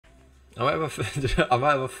I might have I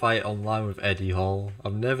might have a fight online with Eddie Hall.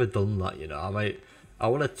 I've never done that, you know. I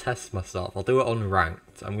want to test myself. I'll do it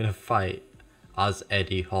unranked. I'm gonna fight as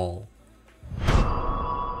Eddie Hall.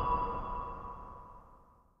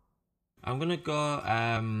 I'm gonna go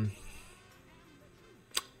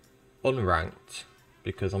unranked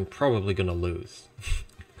because I'm probably gonna lose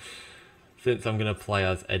since I'm gonna play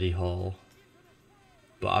as Eddie Hall.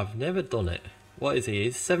 But I've never done it. What is he?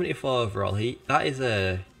 He's 74 overall. That is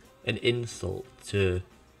an insult to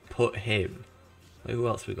put him. Wait, who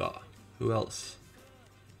else we got? Who else?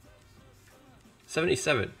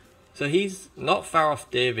 77. So he's not far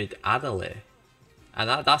off David Adderley. And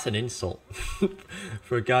that's an insult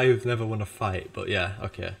for a guy who's never won a fight. But yeah,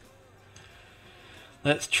 okay.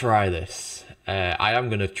 Let's try this. I am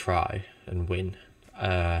going to try and win.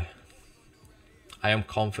 I am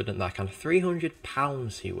confident that I can. 300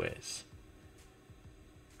 pounds he weighs.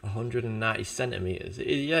 190 centimeters.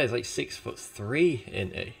 Yeah, he's like 6'3",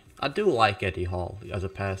 isn't he? I do like Eddie Hall as a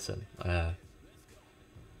person.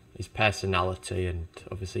 His personality and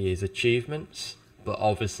obviously his achievements. But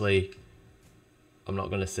obviously, I'm not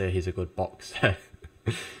going to say he's a good boxer.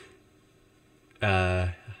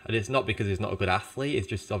 And it's not because he's not a good athlete. He's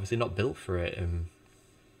just obviously not built for it.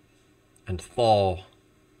 And Thor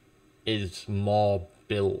is more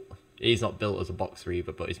built. He's not built as a boxer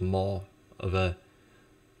either, but he's more of a,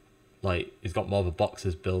 like, he's got more of a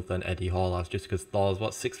boxer's build than Eddie Hall has, just because Thor's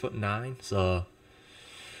what, 6'9", so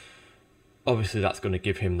obviously that's going to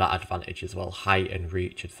give him that advantage as well, height and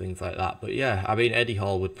reach and things like that. But yeah, I mean, Eddie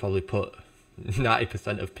Hall would probably put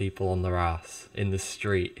 90% of people on their ass in the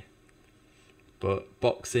street. But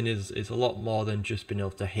boxing is a lot more than just being able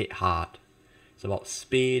to hit hard. It's about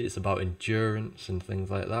speed, it's about endurance and things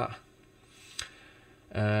like that.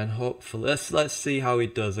 And hopefully, let's see how he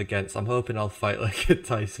does against. I'm hoping I'll fight like a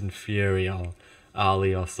Tyson Fury or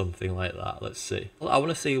Ali or something like that. Let's see. I want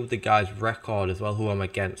to see the guy's record as well, who I'm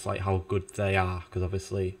against, like how good they are. Because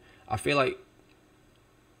obviously, I feel like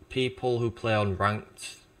people who play on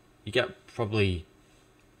ranked, you get probably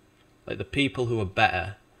like the people who are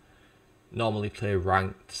better normally play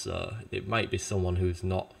ranked. So it might be someone who's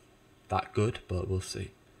not that good, but we'll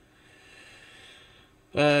see.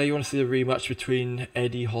 You want to see the rematch between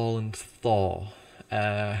Eddie Hall and Thor?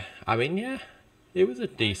 I mean, yeah, it was a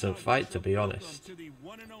decent fight, to be honest.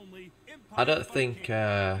 I don't think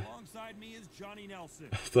so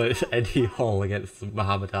it's Eddie Hall against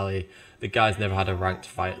Muhammad Ali. The guy's never had a ranked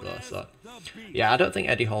fight though, so yeah, I don't think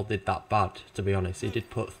Eddie Hall did that bad, to be honest.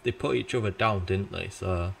 They put each other down, didn't they?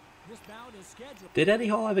 So did Eddie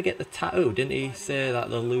Hall ever get the tattoo? Didn't he say that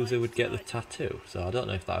the loser would get the tattoo? So I don't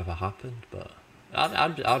know if that ever happened, but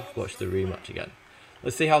I'd watch the rematch again.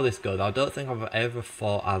 Let's see how this goes. I don't think I've ever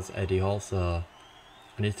fought as Eddie Hall, so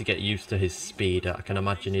I need to get used to his speed. I can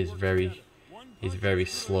imagine he's very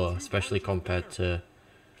slow, especially compared to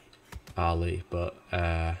Ali. But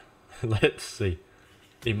let's see.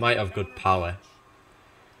 He might have good power.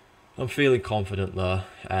 I'm feeling confident though.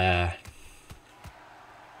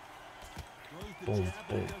 Boom,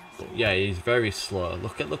 boom, boom. Yeah, he's very slow.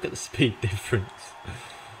 Look at the speed difference.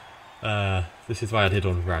 This is why I did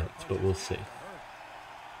unranked, but we'll see.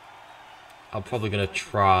 I'm probably going to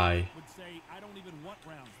try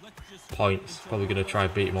points. Probably going to try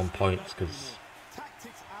beat him on points, because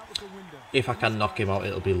if I can knock him out,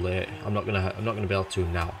 it'll be late. I'm not gonna be able to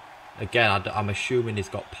now. Again, I'm assuming he's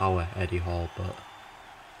got power, Eddie Hall, but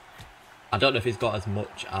I don't know if he's got as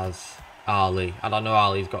much as Ali. And I know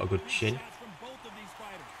Ali's got a good chin,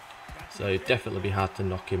 so it'd definitely be hard to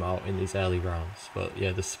knock him out in these early rounds. But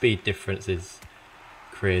yeah, the speed difference is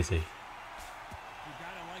crazy.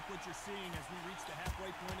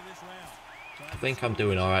 I think I'm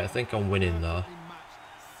doing alright. I think I'm winning though.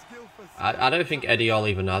 I don't think Eddie Hall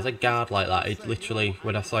even has a guard like that. He literally,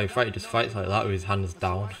 when I saw him fight, he just fights like that with his hands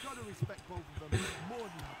down.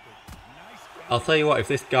 I'll tell you what, if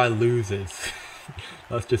this guy loses,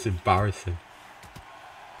 that's just embarrassing.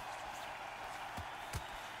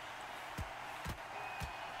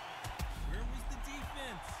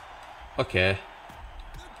 Okay.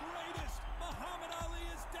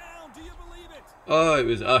 Oh, it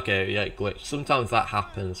was okay. Yeah, it glitched. Sometimes that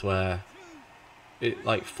happens where it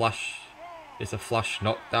like it's a flash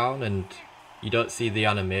knockdown and you don't see the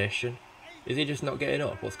animation. Is he just not getting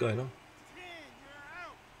up? What's going on?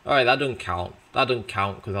 Alright, that doesn't count. That doesn't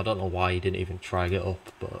count because I don't know why he didn't even try to get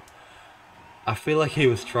up, but I feel like he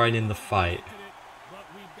was trying in the fight.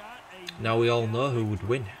 Now we all know who would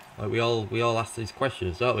win. Like we all ask these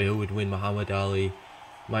questions, don't we? Who would win, Muhammad Ali,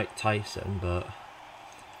 Mike Tyson? But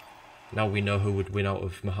now we know who would win out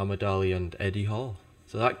of Muhammad Ali and Eddie Hall.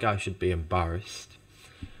 So that guy should be embarrassed.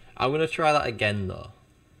 I'm going to try that again though.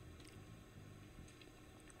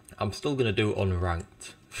 I'm still going to do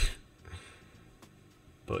unranked.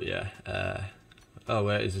 But yeah. Oh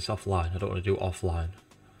wait, is this offline? I don't want to do offline.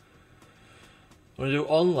 I want to do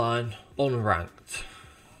online, unranked.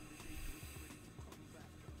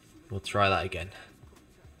 We'll try that again.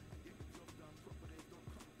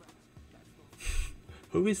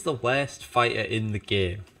 Who is the worst fighter in the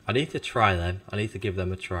game? I need to try them. I need to give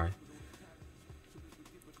them a try.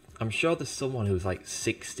 I'm sure there's someone who's like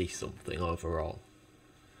 60 something overall.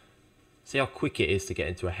 See how quick it is to get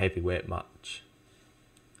into a heavyweight match.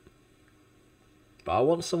 But I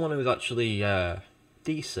want someone who's actually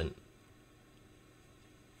decent.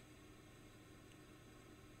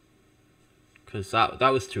 Because that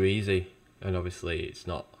was too easy. And obviously it's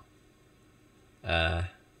not. I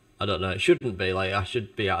don't know. It shouldn't be. Like, I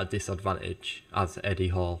should be at a disadvantage as Eddie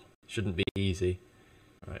Hall. Shouldn't be easy.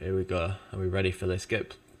 Right, here we go. Are we ready for this?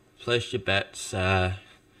 Place your bets. Don't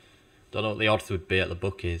know what the odds would be at the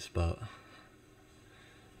bookies, but...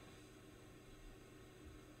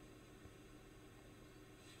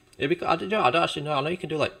 I don't actually know. I know you can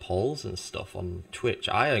do like polls and stuff on Twitch.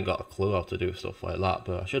 I ain't got a clue how to do stuff like that,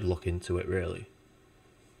 but I should look into it really.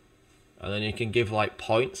 And then you can give like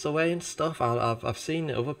points away and stuff. I've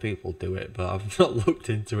seen other people do it, but I've not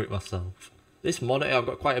looked into it myself. This monitor, I've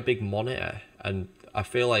got quite a big monitor, and I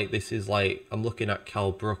feel like this is like, I'm looking at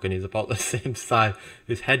Cal Brook and he's about the same size.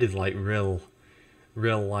 His head is like real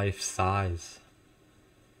life size.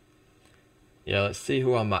 Yeah, let's see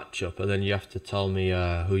who I match up, and then you have to tell me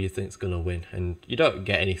who you think's gonna win. And you don't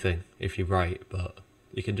get anything if you're right, but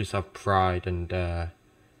you can just have pride and I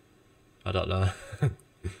don't know.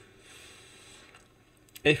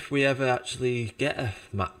 If we ever actually get a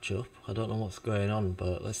match up, I don't know what's going on,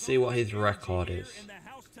 but let's see what his record is.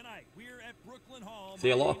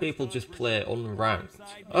 See, a lot of people just play unranked.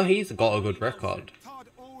 Oh, he's got a good record.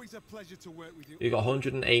 He got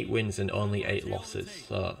 108 wins and only 8 losses,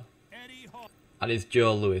 so... And it's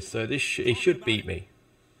Joe Lewis, so this he should beat me.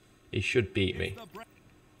 He should beat me.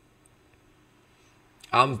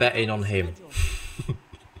 I'm betting on him.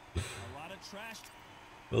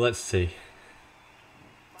 Well, let's see.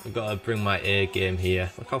 I've got to bring my A game here.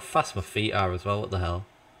 Look how fast my feet are as well, what the hell.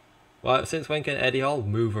 Well, since when can Eddie Hall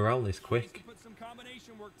move around this quick?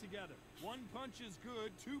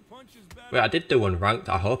 Wait, I did do unranked.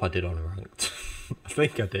 I hope I did unranked. I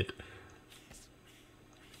think I did.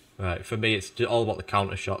 Right, for me it's all about the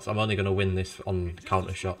counter shots. I'm only going to win this on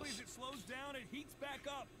counter shots.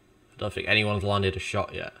 I don't think anyone's landed a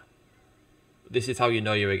shot yet. This is how you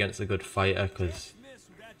know you're against a good fighter, because...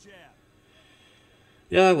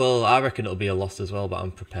 Yeah, well, I reckon it'll be a loss as well, but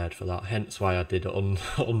I'm prepared for that. Hence why I did it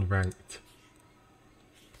unranked.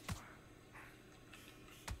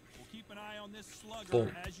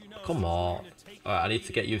 Boom. Come on. Alright, I need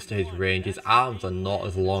to get used to his range. His arms are not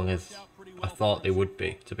as long as I thought they would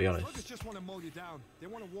be, to be honest.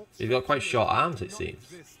 He's got quite short arms, it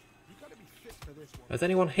seems. Has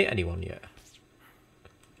anyone hit anyone yet?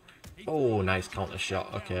 Oh, nice counter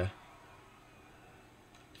shot. Okay.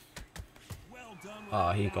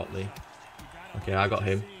 Ah, he got me. Okay, I got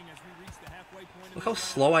him. Look how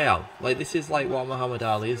slow I am. Like, this is like what Muhammad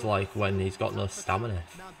Ali is like when he's got no stamina.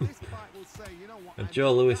 And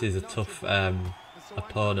Joe Lewis is a tough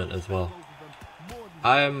opponent as well.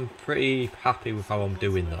 I am pretty happy with how I'm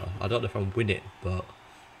doing though. I don't know if I'm winning, but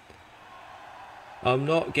I'm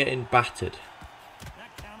not getting battered.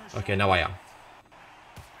 Okay, now I am.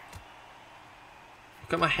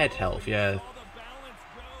 Look at my head health, yeah.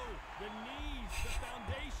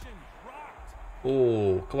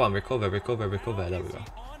 Oh, come on, recover. There we go.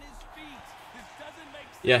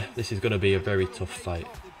 Yeah, this is going to be a very tough fight.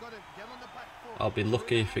 I'll be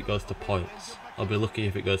lucky if it goes to points. I'll be lucky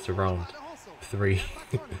if it goes to round 3.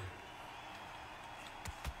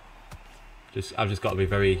 I've just got to be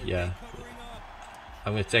very, yeah.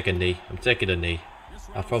 I'm going to take a knee. I'm taking a knee.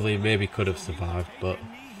 I probably maybe could have survived, but...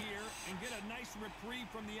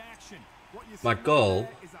 My goal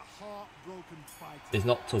is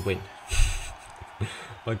not to win.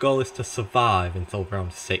 My goal is to survive until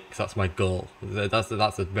round 6. That's my goal. That's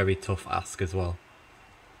a very tough ask as well.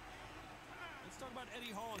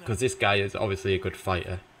 Because this guy is obviously a good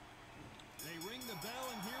fighter.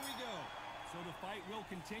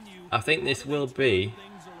 I think this will be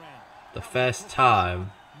the first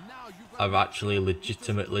time I've actually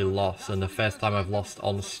legitimately lost, and the first time I've lost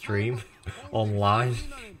on stream, online.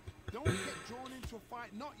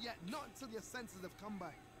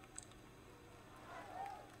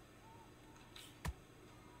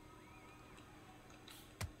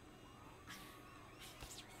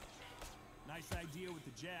 Nice idea with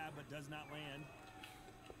the jab, but does not land.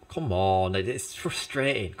 Come on, it's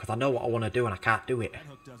frustrating because I know what I want to do and I can't do it. That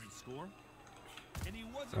hook doesn't score. And he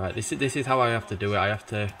wasn't Right, this is how I have to do it. I have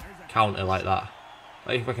to counter like that.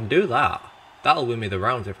 Like if I can do that, that'll win me the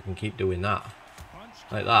rounds if I can keep doing that.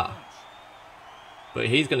 Like that. But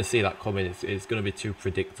he's going to see that coming. It's going to be too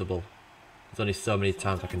predictable. There's only so many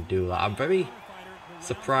times I can do that. I'm very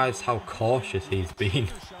surprised how cautious he's been.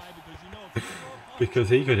 Because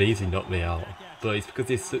he could easily knock me out. But it's because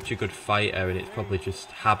he's such a good fighter and it's probably just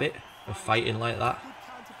habit of fighting like that.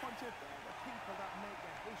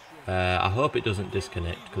 I hope it doesn't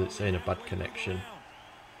disconnect because it's saying a bad connection.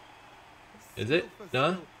 Is it?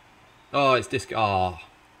 No? Oh, it's oh.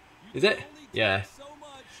 Is it? Yeah.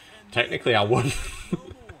 Technically I won.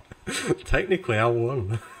 Technically I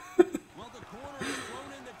won.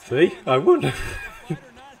 See? I won.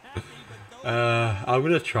 I'm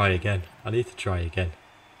going to try again. I need to try again.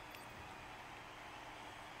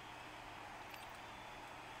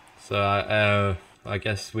 So I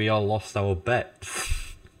guess we all lost our bets.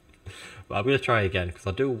 But I'm going to try again because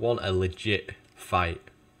I do want a legit fight.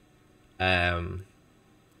 Again,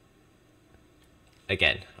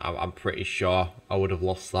 I'm pretty sure I would have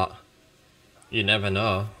lost that. You never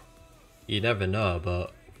know. You never know,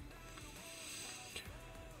 but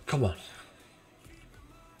come on.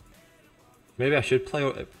 Maybe I should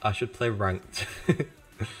play ranked.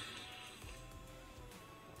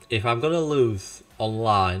 If I'm gonna lose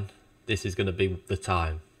online, this is gonna be the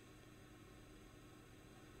time.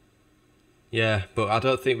 Yeah, but I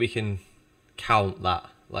don't think we can count that.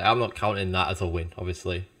 Like, I'm not counting that as a win,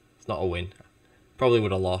 obviously. It's not a win. Probably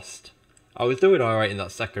would have lost. I was doing alright in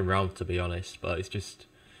that second round, to be honest, but it's just,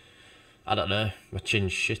 I don't know, my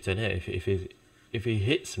chin's shit in it. If he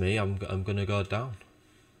hits me, I'm gonna go down.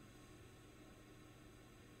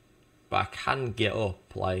 But I can get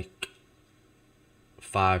up like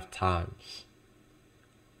 5 times.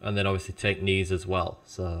 And then obviously take knees as well,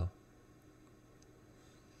 so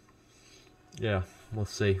yeah, we'll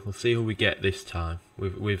see. We'll see who we get this time.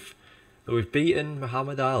 We've beaten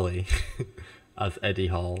Muhammad Ali as Eddie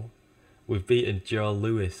Hall. We've beaten Joe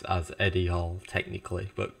Louis as Eddie Hall,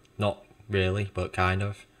 technically, but not really, but kind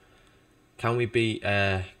of. Can we beat,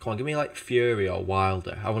 come on, give me like Fury or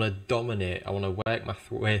Wilder. I want to dominate. I want to work my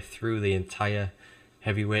way through the entire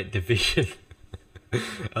heavyweight division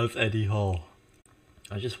as Eddie Hall.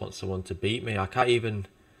 I just want someone to beat me. I can't even,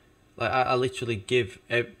 like, I literally give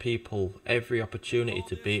people every opportunity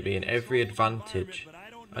to beat me and every advantage,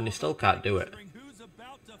 and they still can't do it.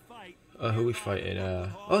 Who are we fighting?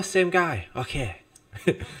 Oh, same guy. Okay.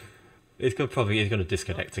 He's gonna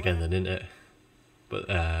disconnect again then, isn't it? But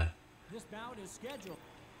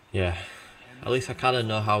yeah. At least I kind of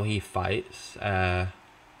know how he fights. Let's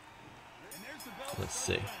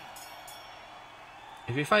see.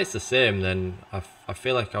 If he fights the same, then I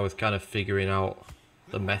feel like I was kind of figuring out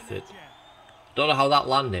the method. Don't know how that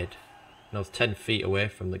landed. And I was 10 feet away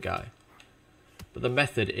from the guy. But the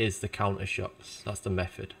method is the counter shots. That's the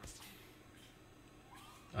method.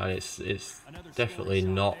 And it's definitely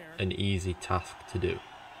not an easy task to do.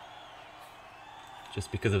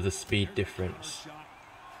 Just because of the speed difference.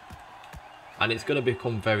 And it's going to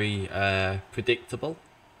become very predictable.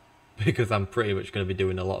 Because I'm pretty much going to be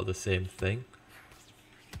doing a lot of the same thing.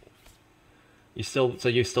 So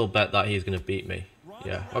you still bet that he's going to beat me?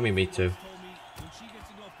 Yeah, I mean, me too.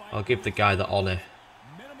 I'll give the guy the honour.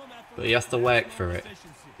 But he has to work for it.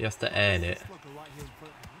 He has to earn it.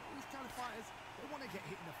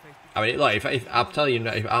 I mean, like, if I'm telling you,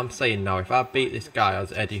 if I'm saying now, if I beat this guy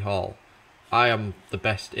as Eddie Hall, I am the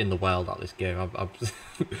best in the world at this game.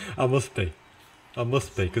 I must be. I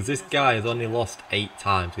must be, because this guy has only lost 8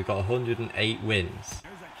 times. He's got 108 wins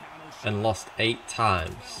and lost 8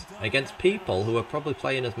 times against people who are probably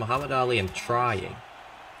playing as Muhammad Ali and trying.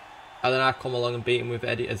 And then I come along and beat him with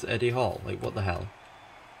Eddie Hall. Like, what the hell?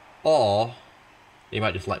 Or he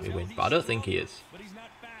might just let me win, but I don't think he is.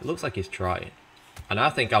 It looks like he's trying. And I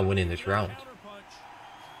think I'm winning this round.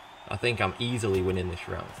 I think I'm easily winning this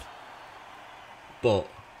round. But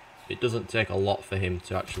it doesn't take a lot for him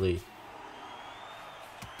to actually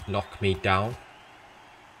knock me down.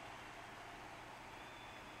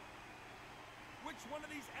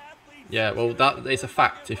 Yeah, well, that is a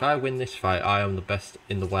fact. If I win this fight, I am the best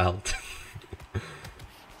in the world.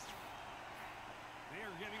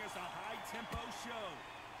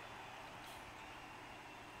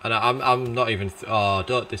 And I'm not even... Oh,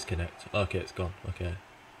 don't disconnect. Okay, it's gone. Okay.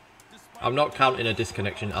 I'm not counting a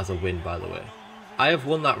disconnection as a win, by the way. I have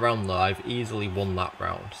won that round, though. I've easily won that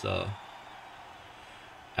round, so...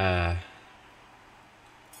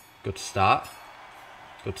 good start.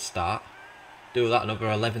 Good start. do that another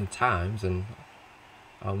 11 times and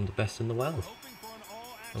I'm the best in the world. Hoping for an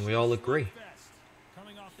all-action And we all agree. slugfest.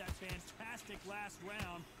 Coming off that fantastic last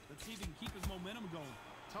round, let's see if he can keep his momentum going.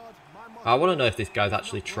 Todd, my motto I want to know if this is guy's not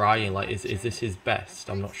actually work trying, on like, right is this his change. best?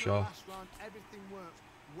 I'm And not thanks to the sure. last round, everything works.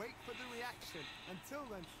 Wait for the reaction. Until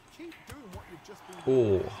then, keep doing what you've just been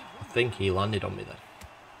doing. Oh, I think he landed on me then.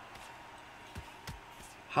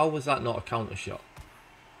 How was that not a counter shot?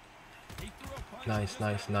 He threw a punch Nice, just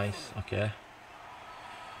nice, that nice. one. Okay.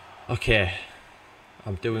 Okay.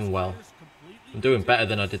 I'm doing well. Fighters completely I'm doing better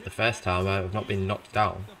than I did the first time. I've not been knocked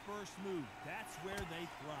down. the first move. That's where they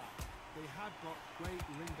thrive. They have got great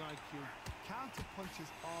ring IQ. Counter punches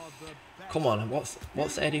are the best. Come on,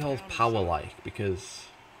 what's Eddie Hall's power like? Because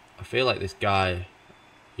I feel like this guy,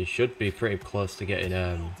 he should be pretty close to getting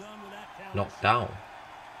Well done with that counter knocked shot. down.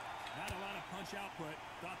 Not a lot of punch output.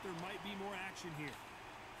 Thought there might be more action here.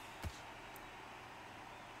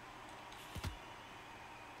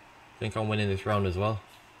 I think I'm winning this round as well.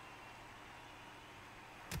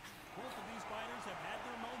 Both of these fighters have had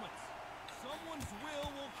their moments. Someone's will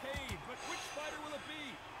cave, but which fighter will it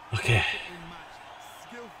be? Okay. Perfectly matched.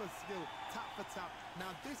 Skill for skill, tap for tap. Now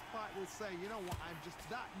this fight will say, you know what, I'm just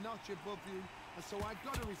that notch above you, and so I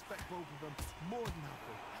gotta respect both of them more than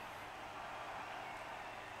happy.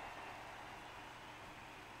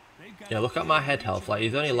 They've got Yeah, look at my head health. Like,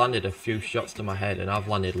 he's only landed a few shots to my head and I've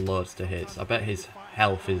landed loads to his. I bet his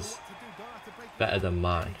health is better than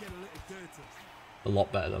mine. Get a little dirty. A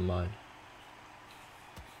lot better than mine.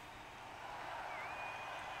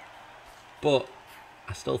 But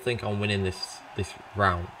I still think I'm winning this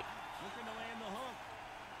round. looking to land the hook.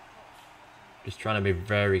 Just trying to be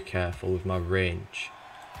very careful with my range.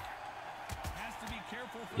 Has to be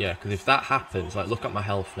careful for Yeah, because if that happens, like, look at my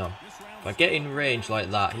health now. this If round. I get in range like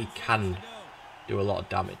that, he can do a lot of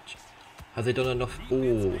damage. Has he done enough?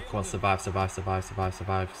 Ooh, come on, survive, survive, survive, survive,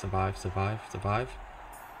 survive, survive, survive, survive.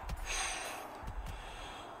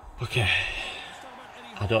 Okay.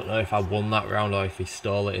 I don't know if I won that round or if he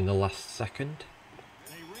stole it in the last second.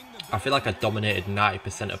 They ring the I feel like I dominated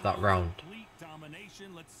 90% of that round. complete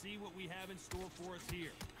domination. Let's see what we have in store for us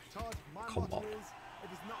here. Todd, my Come motto on. is,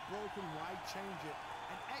 if it's not broken, why change it?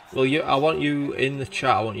 An excellent Well, I want you in the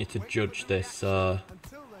chat. I want you to judge this. So,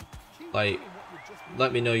 until then, keep like, doing what you've just been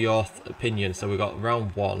let me know your opinion. So we got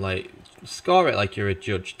round 1. Like, score it like you're a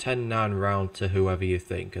judge. 10-9 round to whoever you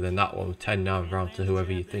think, and then that one 10-9 round to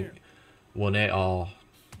whoever you think won it or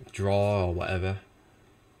draw or whatever.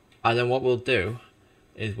 And then what we'll do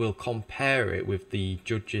is we'll compare it with the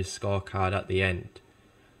judges' scorecard at the end.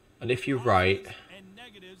 And if you're right, And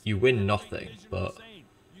negatives, you win make nothing, division but the same.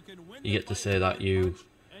 You can win you the get to fight say with that one you punch,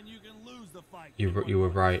 and you can lose the fight you with one were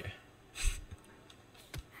punch. right.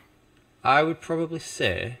 I would probably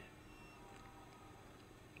say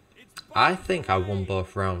It's I think I won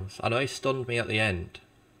both rounds. I know he stunned me at the end.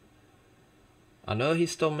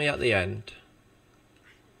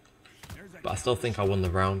 There's a But I still think I won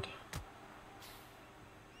the round.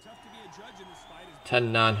 tough to be a judge in this fight as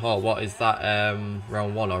 10-9 Hall. What is that?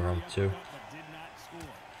 Round 1 or round 2? but did not score.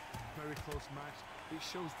 very close match. It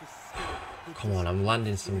shows the skill. the Come on, I'm discipline,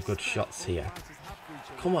 landing the some good respect shots both here. fighters have for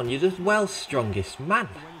each other. Come on, you're the world's strongest man.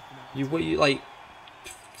 Do anything else. You were like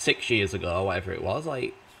 6 years ago or whatever it was.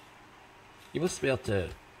 Like, you must be able to.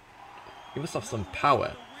 You must have some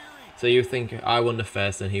power. So you think I won the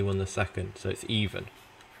first and he won the second, so it's even.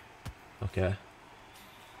 Okay.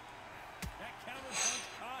 That counter punch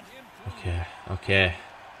caught him clean. Okay. Okay.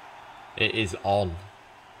 It is on.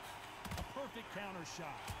 A perfect counter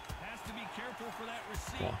shot. Has to be careful for that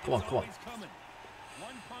receipt. Come on, come on, It's come on. always coming.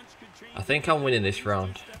 One punch could change I think I'm winning this the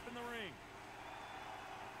round. step in the ring.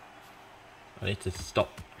 I need to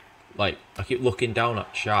stop. Like, I keep looking down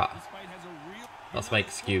at chat. This fight has a real That's my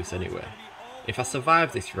excuse anyway. It's gonna be all If I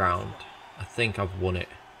survive this round, I think I've won it.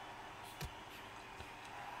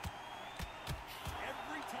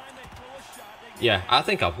 every time they throw a shot, they Yeah, I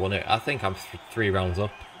think I've won it. I think I'm 3 rounds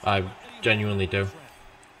up. I genuinely do.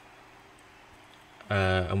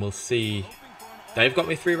 And we'll see. They've got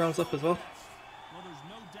me 3 rounds up as well. Well, there's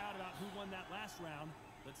no doubt about who won that last round.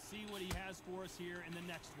 Let's see what he has for us here in the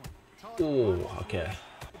next one. Todd, Oh, okay.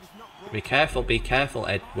 if it's not broken, Be careful,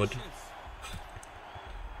 Edward.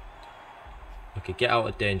 Okay, get out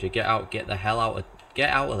of danger. Get out. Get the hell out of. Get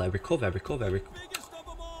out of there. Recover. Biggest of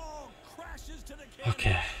them all crashes to the canvas.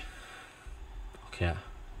 Okay. Okay.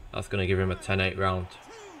 That's gonna give him a 10-8 round.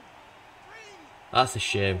 That's a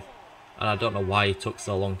shame. And I don't know why he took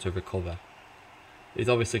so long to recover. He's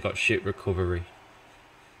obviously got shit recovery.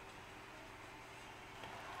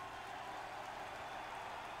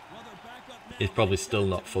 Well, they're back up now. He's probably still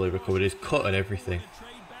not fully recovered. He's cut and everything.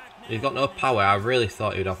 Trade back He's got no power. I really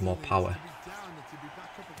thought he'd have more power. To be down and to be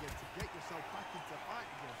back up again, to get yourself back into fight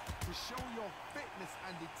again, to show your fitness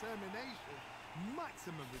and determination,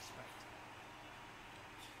 maximum respect.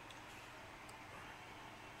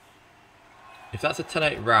 If that's a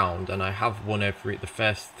 10-8 round and I have won the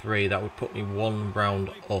first 3, that would put me 1 round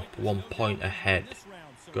up, 1 point ahead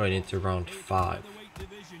going into round 5.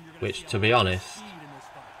 Which, to be honest,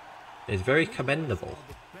 is very commendable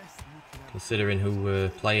considering who we're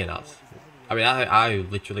playing as. I mean, I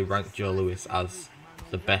literally ranked Joe Louis as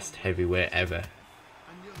the best heavyweight ever,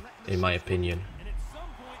 in my opinion.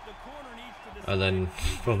 And then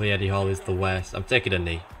probably Eddie Hall is the worst. I'm taking a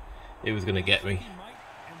knee. It was going to get me.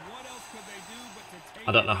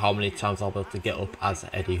 I don't know how many times I'll be able to get up as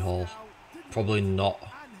Eddie Hall. Probably not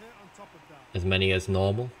as many as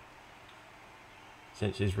normal,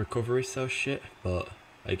 since his recovery's so shit. But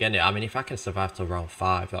again, I mean, if I can survive till round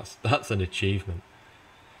 5, that's an achievement.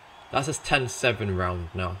 That's a 10-7 round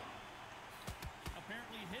now.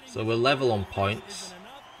 So we're level on points,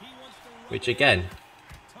 which again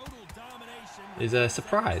is a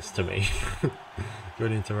surprise to me.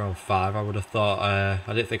 Going into round 5, I would have thought, I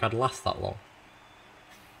didn't think I'd last that long.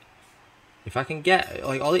 If I can get,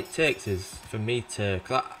 like, all it takes is for me to,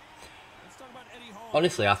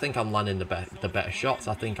 honestly, I think I'm landing the better shots.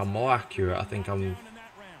 I think I'm more accurate. I think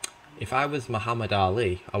if I was Muhammad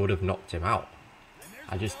Ali, I would have knocked him out.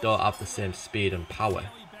 I just don't have the same speed and power.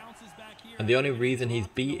 And the only reason he's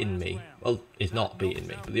beating me, well, he's not beating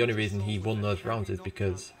me, but the only reason he won those rounds is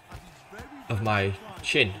because of my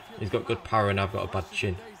chin. He's got good power and I've got a bad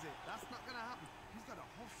chin.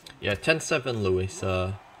 Yeah, 10-7 Louis,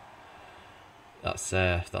 so that's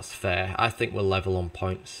fair. I think we're level on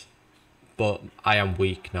points, but I am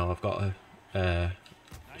weak now. I've got a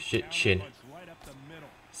shit chin,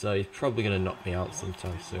 so he's probably gonna knock me out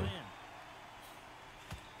sometime soon.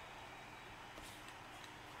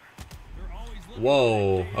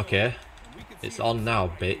 Whoa, okay, it's on now,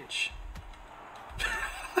 bitch.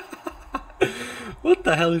 What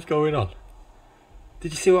the hell is going on?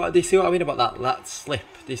 Did you see what I mean about that slip?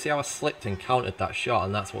 Did you see how I slipped and countered that shot,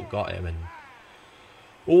 and that's what got him? And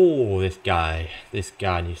oh, this guy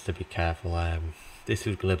needs to be careful. This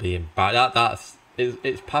is gonna be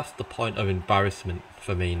it's past the point of embarrassment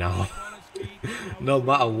for me now. No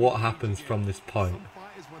matter what happens from this point,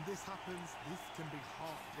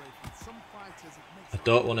 I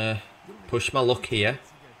don't want to push my luck here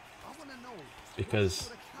because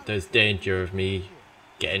there's danger of me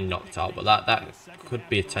getting knocked out. But that could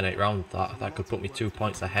be a 10-8 round. That could put me 2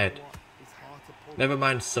 points ahead. Never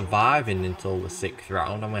mind surviving until the 6th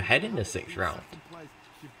round. I'm ahead in the 6th round.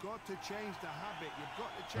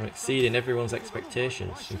 I'm exceeding everyone's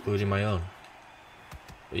expectations, including my own.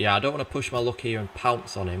 But yeah, I don't want to push my luck here and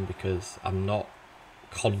pounce on him because I'm not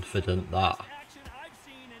confident that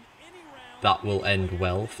that will end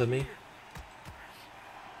well for me.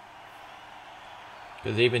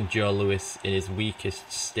 Because even Joe Louis in his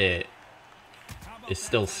weakest state is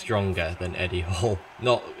still stronger than Eddie Hall.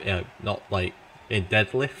 Not like in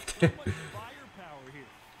deadlift.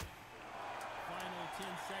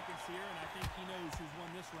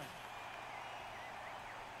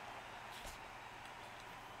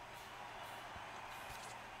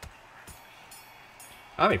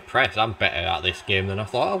 I'm impressed. I'm better at this game than I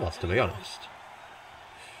thought I was, to be honest.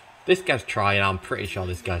 This guy's trying. I'm pretty sure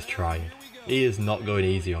this guy's trying. He is not going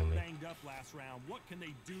easy on me.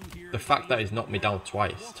 The fact that he's knocked me down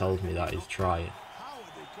twice tells me that he's trying.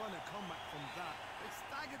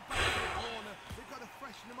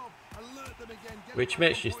 Which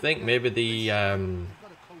makes you think maybe the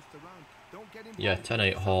yeah,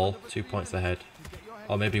 10-8 Hall, 2 points ahead,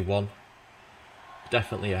 or maybe 1,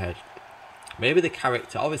 definitely ahead. Maybe the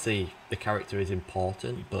character, obviously the character is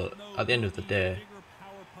important, but at the end of the day,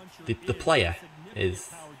 the player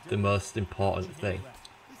is the most important thing.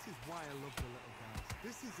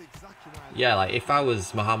 Yeah, like if I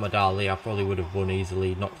was Muhammad Ali, I probably would have won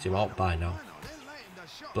easily, knocked him out by now.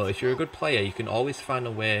 But if you're a good player, you can always find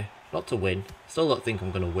a way, not to win, still don't think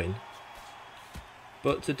I'm going to win,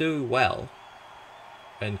 but to do well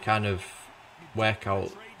and kind of work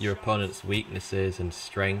out your opponent's weaknesses and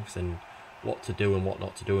strengths and what to do and what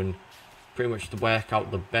not to do, and pretty much to work out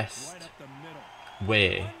the best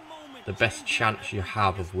way, the best chance you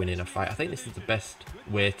have of winning a fight. I think this is the best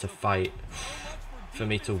way to fight for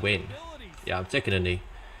me to win. Yeah, I'm taking a knee.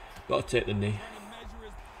 Gotta take the knee.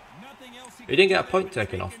 He didn't get a point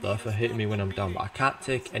taken off though for hitting me when I'm down, but I can't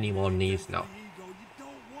take any more knees now.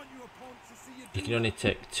 You can only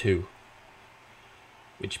take 2.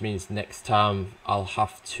 Which means next time I'll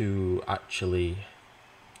have to actually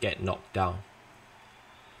get knocked down.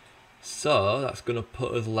 So that's going to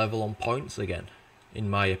put us level on points again, in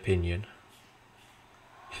my opinion.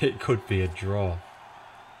 It could be a draw.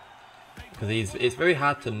 Because it's very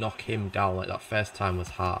hard to knock him down, like that first time was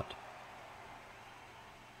hard.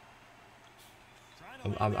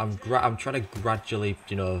 I'm trying to gradually,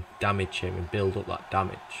 you know, damage him and build up that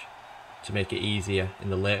damage to make it easier in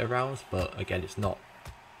the later rounds, but again, it's not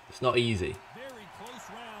easy. Very close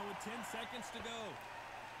round with 10 seconds to go.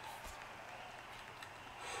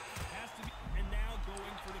 Has to be, and now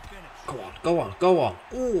going for the finish. Go on, go on, go on.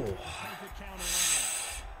 Ooh. Perfect counter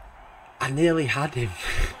on I nearly had him.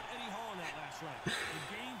 Eddie Hall in that last round. The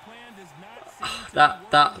game plan does not seem to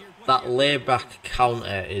be working here. That layback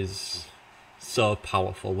counter is so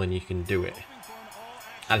powerful when you can do it. Hoping for an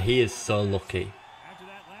all-action. And he is so lucky. After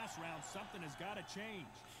that last round, something has got to change.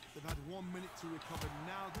 They've had 1 minute to recover.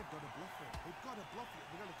 Now they've got to bluff it. They've got to bluff it.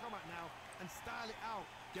 They've got to come out now and style it out.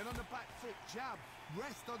 Get on the back foot, jab,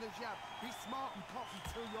 rest on the jab. Be smart and cock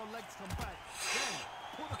until your legs come back. Then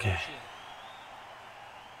put the Okay. pressure.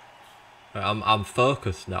 I'm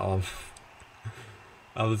focused now.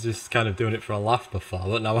 I was just kind of doing it for a laugh before,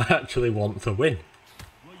 but now I actually want to win.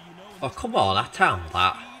 Well, you know, Oh, come on, I timed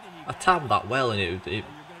that. I timed that well and it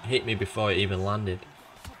hit me before it even landed.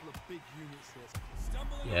 A couple of big units here.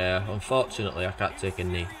 stumbling Yeah, unfortunately I can't take a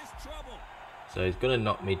knee. serious trouble. So he's going to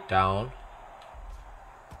knock me down.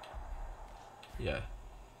 Yeah.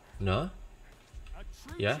 No? A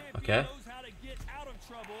true Yeah, champion okay. knows how to get out of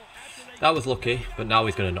trouble after they That was lucky, but now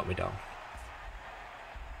he's going to knock me down.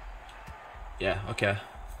 Yeah, okay.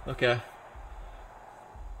 Okay.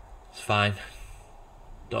 It's fine.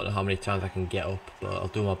 Don't know how many times I can get up, but I'll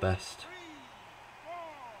do my best.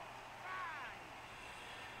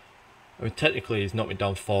 I mean, technically he's knocked me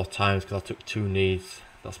down 4 times because I took 2 knees.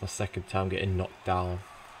 That's my second time getting knocked down.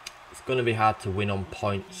 It's going to be hard to win on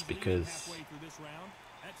points because... halfway through this round.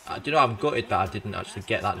 That's you know, I'm gutted that I didn't actually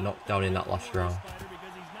get that knockdown in that last round. Spider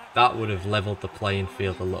because he's not That would have leveled the playing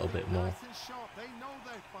field a little bit more. Nice and sharp. They know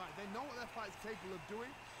their fight. They know what their fight's capable of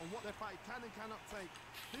doing and what their fight can and cannot take.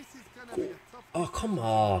 This is going to be a tough... Oh, come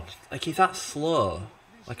on. Like, he's that slow.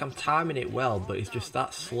 Like, I'm timing it well, but he's just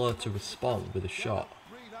that slow to respond with a shot.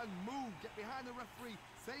 Breathe and move. Get behind the referee.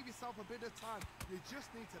 Save yourself a bit of time. You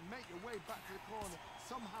just need to make your way back to the corner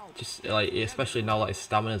somehow. Just, like, especially now that his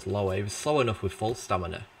stamina's lower. He was slow enough with full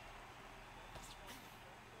stamina.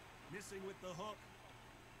 missing with the hook.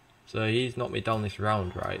 So he's knocked me down this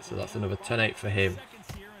round, right? So that's another 10-8 for him.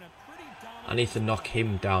 Seconds here and a pretty dominant I need to knock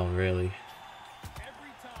him down, really.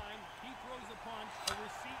 every time he throws a punch, a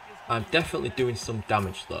receipt is I'm definitely doing some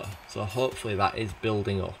damage, though. So hopefully that is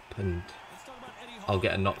building up, and Let's talk about Eddie Hall. I'll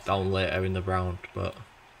get a knockdown later in the round, but...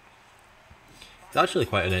 It's actually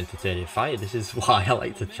quite an entertaining fight. This is why I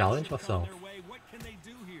like to challenge myself. Their way. What can they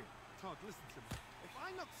do here? Todd, listen to me. If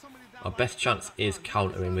I knock somebody down My like best chance that, is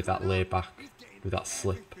countering with that layback, he's getting with that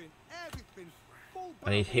slip. everything, full I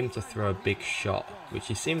need him to throw a big shot, which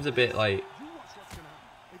he seems a bit like You watch what's gonna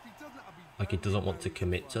happen. If he doesn't, I'll be he very, doesn't want to very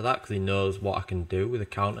commit to surprised. that because he knows what I can do with a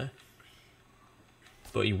counter.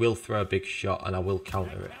 But he will throw a big shot and I will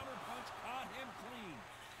counter it. Counter punch caught him clean.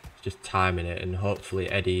 Just timing it, and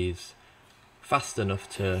hopefully Eddie's fast enough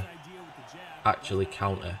to Idea with the jab. actually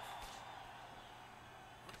counter.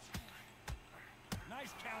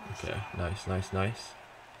 Nice counter Okay, shot. nice, nice, nice.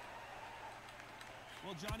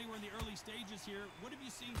 Well, Johnny, we're in the early stages here. What have you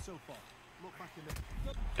seen so far? Look back in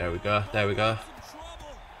the There we go, there we go. Some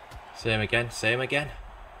trouble. Same again, same again.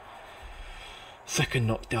 Second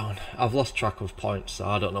knockdown. I've lost track of points, so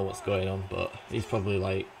I don't know what's going on, but he's probably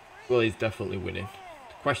like, well, he's definitely winning.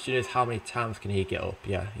 The question is, how many times can he get up?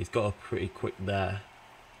 Yeah, he's got up pretty quick there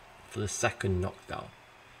for the second knockdown.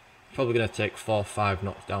 Probably going to take 4 or 5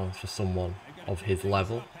 knockdowns for someone of his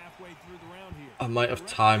level. Halfway through the round here. I might have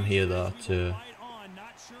time here though to... Right on.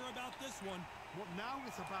 Not sure about this one. What now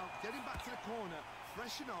is about getting back to the corner,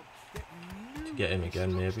 freshen up, get new get him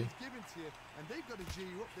again, maybe. instructions given to you, and they've got to G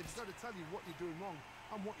you up. They've got to tell you what you're doing wrong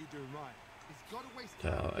and what you're doing right. He's got to waste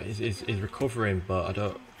time. He's recovering, but I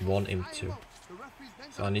don't want him to.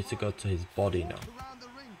 So I need to go to his body now. Around the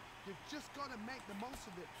ring. You've just got to make the most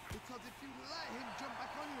of it, because if you let him jump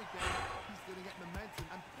back on you again, he's going to get momentum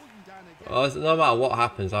and pull you down again. No matter what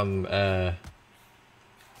happens, I'm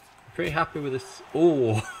pretty happy with this.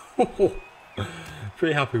 Oh,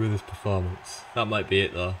 pretty happy with this performance. That might be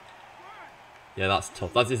it though. Yeah, that's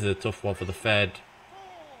tough. This is a tough one for the third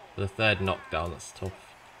knockdown. That's tough.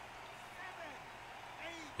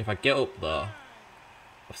 If I get up though,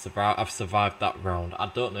 I've survived that round. I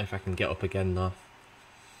don't know if I can get up again though.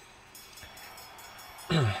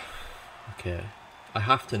 Okay, I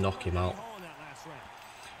have to knock him out. Hall in that last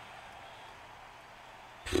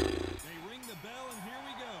round.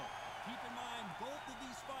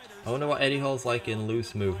 I wonder what Eddie Hall's like in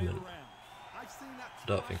loose movement. I've seen that I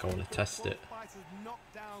don't think I want to test it. fighters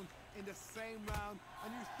knocked down in the same round,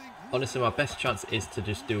 and you think, Honestly, my best chance is to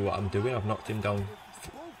just do what I'm doing. I've knocked him down,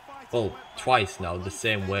 well, twice now, the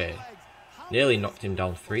same way. Nearly knocked him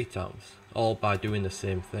down 3 times, all by doing the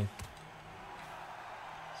same thing.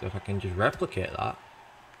 So if I can just replicate that.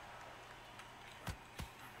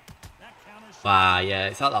 Ah, yeah,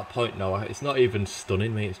 it's at that point now. It's not even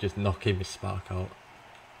stunning me, it's just knocking my spark out.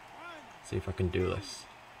 See if I can do this.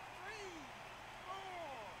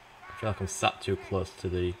 I feel like I'm sat too close to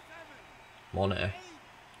the monitor.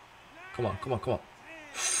 Come on, come on, come on.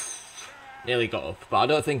 Nearly got up, but I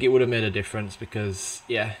don't think it would have made a difference because,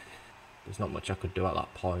 yeah, there's not much I could do at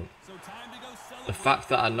that point. The fact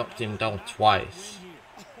that I knocked him down twice.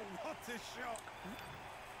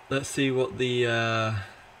 Let's see what the,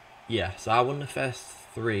 yeah, so I won the first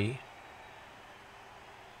 3.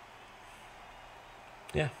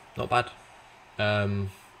 Yeah, not bad.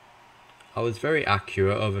 I was very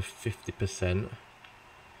accurate, over 50%.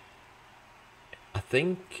 I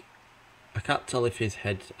think, I can't tell if his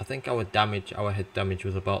head, I think our head damage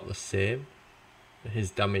was about the same.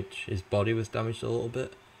 His body was damaged a little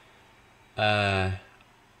bit. I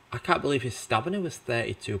can't believe his stamina was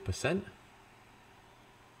 32%.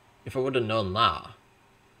 If I would have known that,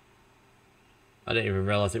 I didn't even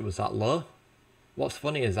realise it was that low. What's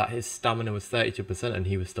funny is that his stamina was 32% and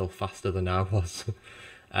he was still faster than I was.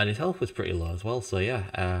 And his health was pretty low as well, so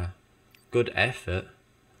yeah, good effort.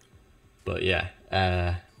 But yeah,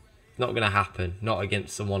 not going to happen, not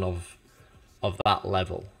against someone of that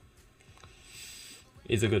level.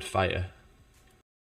 He's a good fighter.